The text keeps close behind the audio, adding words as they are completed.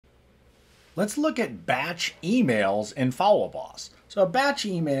Let's look at batch emails in Follow Boss. So a batch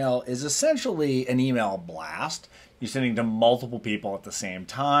email is essentially an email blast. You're sending to multiple people at the same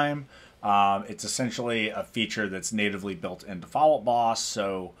time. It's essentially a feature that's natively built into Follow Boss,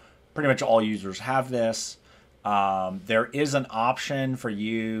 so pretty much all users have this. There is an option for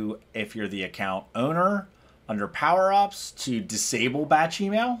you, if you're the account owner, under Power-Ups to disable batch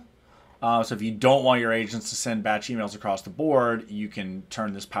email. So if you don't want your agents to send batch emails across the board, you can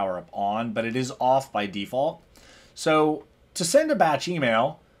turn this power up on, but it is off by default. So to send a batch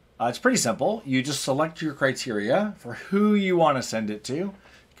email, it's pretty simple. You just select your criteria for who you want to send it to.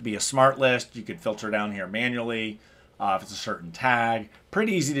 It could be a smart list. You could filter down here manually if it's a certain tag.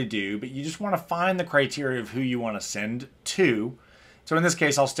 Pretty easy to do, but you just want to find the criteria of who you want to send to. So in this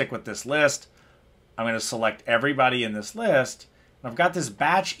case, I'll stick with this list. I'm going to select everybody in this list. I've got this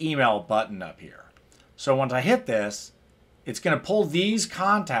batch email button up here. So once I hit this, it's going to pull these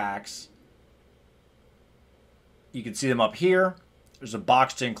contacts. You can see them up here. There's a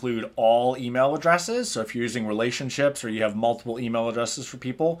box to include all email addresses. So if you're using relationships or you have multiple email addresses for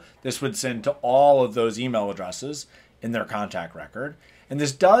people, this would send to all of those email addresses in their contact record. And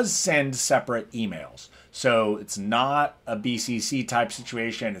this does send separate emails. So it's not a BCC type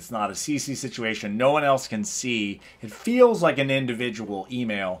situation. It's not a CC situation. No one else can see. It feels like an individual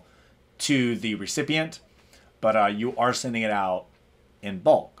email to the recipient, but you are sending it out in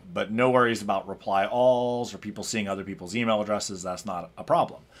bulk. But no worries about reply alls or people seeing other people's email addresses. That's not a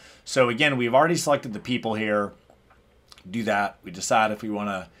problem. So again, we've already selected the people here. Do that. We decide if we want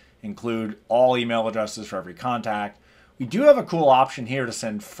to include all email addresses for every contact. We do have a cool option here to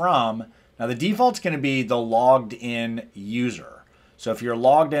send from. Now the default's going to be the logged in user. So if you're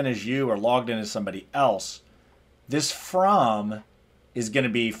logged in as you or logged in as somebody else, this from is going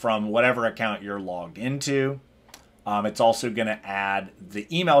to be from whatever account you're logged into. It's also going to add the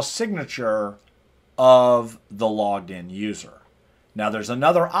email signature of the logged in user. Now there's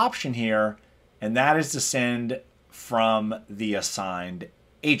another option here, and that is to send from the assigned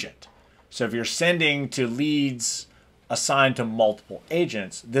agent. So if you're sending to leads assigned to multiple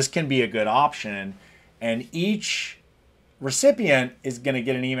agents, this can be a good option, and each recipient is going to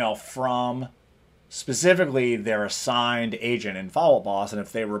get an email from specifically their assigned agent in Follow Boss, and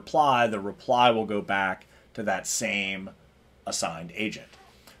if they reply, the reply will go back to that same assigned agent.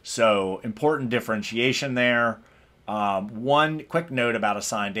 So important differentiation there. One quick note about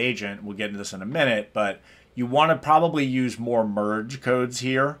assigned agent, we'll get into this in a minute, but you want to probably use more merge codes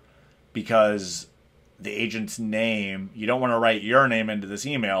here because the agent's name, you don't want to write your name into this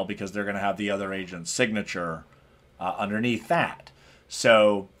email because they're going to have the other agent's signature underneath that.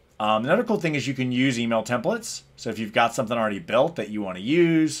 So another cool thing is you can use email templates. So if you've got something already built that you want to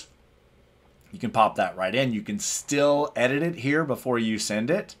use, you can pop that right in. You can still edit it here before you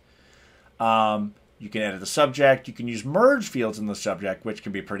send it. You can edit the subject. You can use merge fields in the subject, which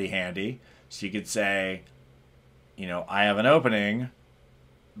can be pretty handy. So you could say, you know, I have an opening,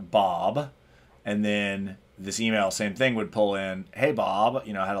 Bob. And then this email, same thing, would pull in, hey, Bob,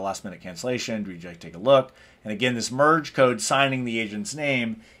 you know, I had a last minute cancellation. Would you take a look? And again, this merge code signing the agent's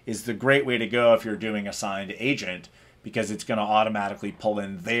name is the great way to go if you're doing assigned agent, because it's going to automatically pull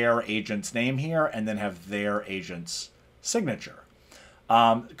in their agent's name here and then have their agent's signature.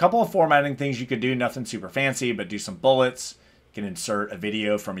 A couple of formatting things you could do, nothing super fancy, but do some bullets. You can insert a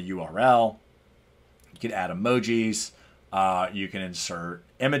video from a URL. You could add emojis. You can insert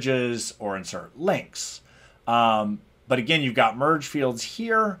images or insert links. But again, you've got merge fields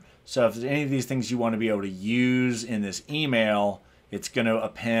here. So if there's any of these things you want to be able to use in this email, it's going to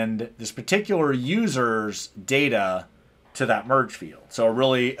append this particular user's data to that merge field. So a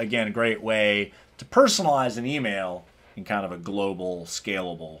really, again, a great way to personalize an email in kind of a global,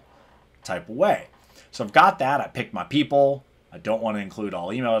 scalable type of way. So I've got that. I picked my people. I don't want to include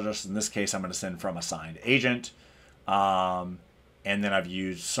all email addresses. In this case, I'm going to send from assigned agent. And then I've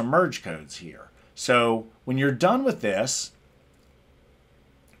used some merge codes here. So when you're done with this,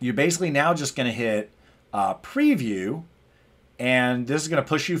 you're basically now just going to hit preview, and this is going to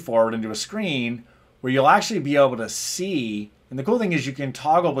push you forward into a screen where you'll actually be able to see, and the cool thing is you can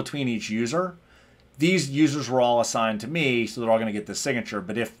toggle between each user. These users were all assigned to me, so they're all going to get this signature,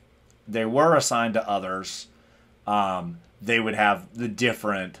 but if they were assigned to others, they would have the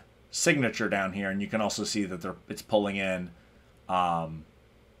different signature down here, and you can also see that it's pulling in,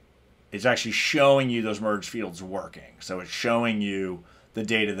 it's actually showing you those merge fields working. So it's showing you the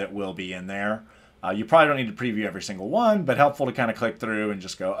data that will be in there. You probably don't need to preview every single one, but helpful to kind of click through and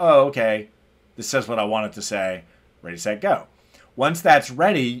just go, oh, okay, this says what I want it to say, ready, set, go. Once that's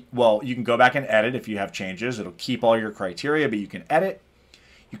ready, well, you can go back and edit if you have changes. It'll keep all your criteria, but you can edit.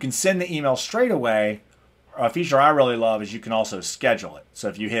 You can send the email straight away. A feature I really love is you can also schedule it. So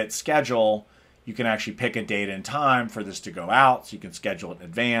if you hit schedule, you can actually pick a date and time for this to go out. So you can schedule it in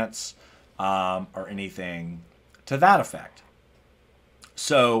advance or anything to that effect.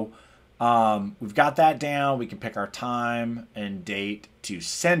 So we've got that down. We can pick our time and date to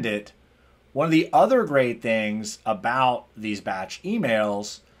send it. One of the other great things about these batch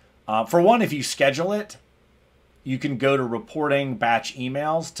emails, for one, if you schedule it, you can go to reporting batch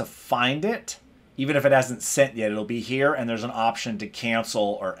emails to find it. Even if it hasn't sent yet, it'll be here, and there's an option to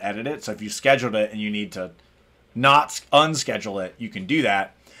cancel or edit it. So if you scheduled it and you need to not unschedule it, you can do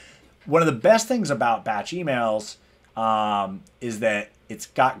that. One of the best things about batch emails is that it's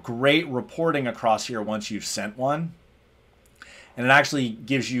got great reporting across here once you've sent one. And it actually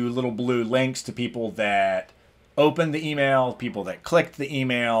gives you little blue links to people that opened the email, people that clicked the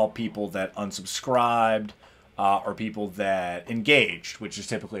email, people that unsubscribed, or people that engaged, which is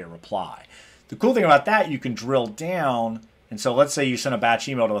typically a reply. The cool thing about that, you can drill down. And so let's say you sent a batch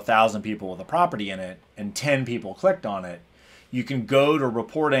email to 1,000 people with a property in it and 10 people clicked on it. You can go to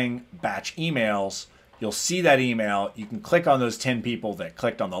reporting batch emails. You'll see that email. You can click on those 10 people that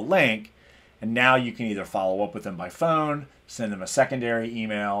clicked on the link. And now you can either follow up with them by phone, send them a secondary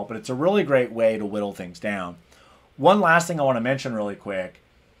email. But it's a really great way to whittle things down. One last thing I want to mention really quick.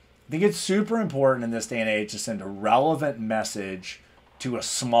 I think it's super important in this day and age to send a relevant message to a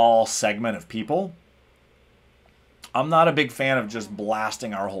small segment of people. I'm not a big fan of just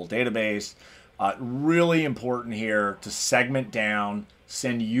blasting our whole database. Really important here to segment down,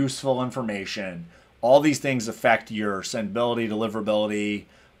 send useful information. All these things affect your sendability, deliverability,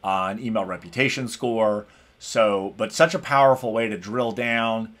 and email reputation score. But such a powerful way to drill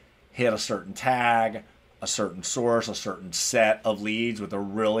down, hit a certain tag, a certain source, a certain set of leads with a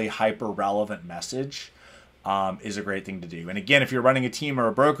really hyper relevant message. Is a great thing to do. And again, if you're running a team or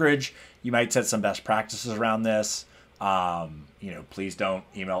a brokerage, you might set some best practices around this. Please don't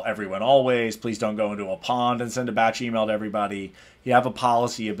email everyone always. Please don't go into a pond and send a batch email to everybody. You have a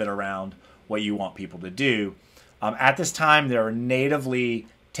policy a bit around what you want people to do. At this time, there are natively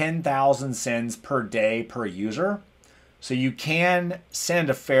 10,000 sends per day per user. So you can send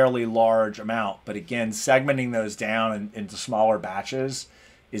a fairly large amount. But again, segmenting those down into smaller batches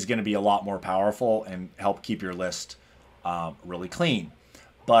is going to be a lot more powerful and help keep your list really clean.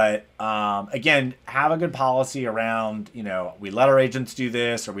 But again, have a good policy around, we let our agents do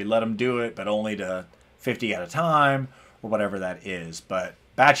this or we let them do it, but only to 50 at a time or whatever that is. But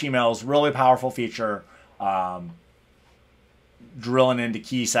batch emails, really powerful feature, drilling into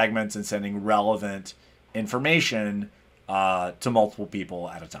key segments and sending relevant information to multiple people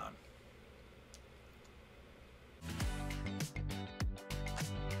at a time.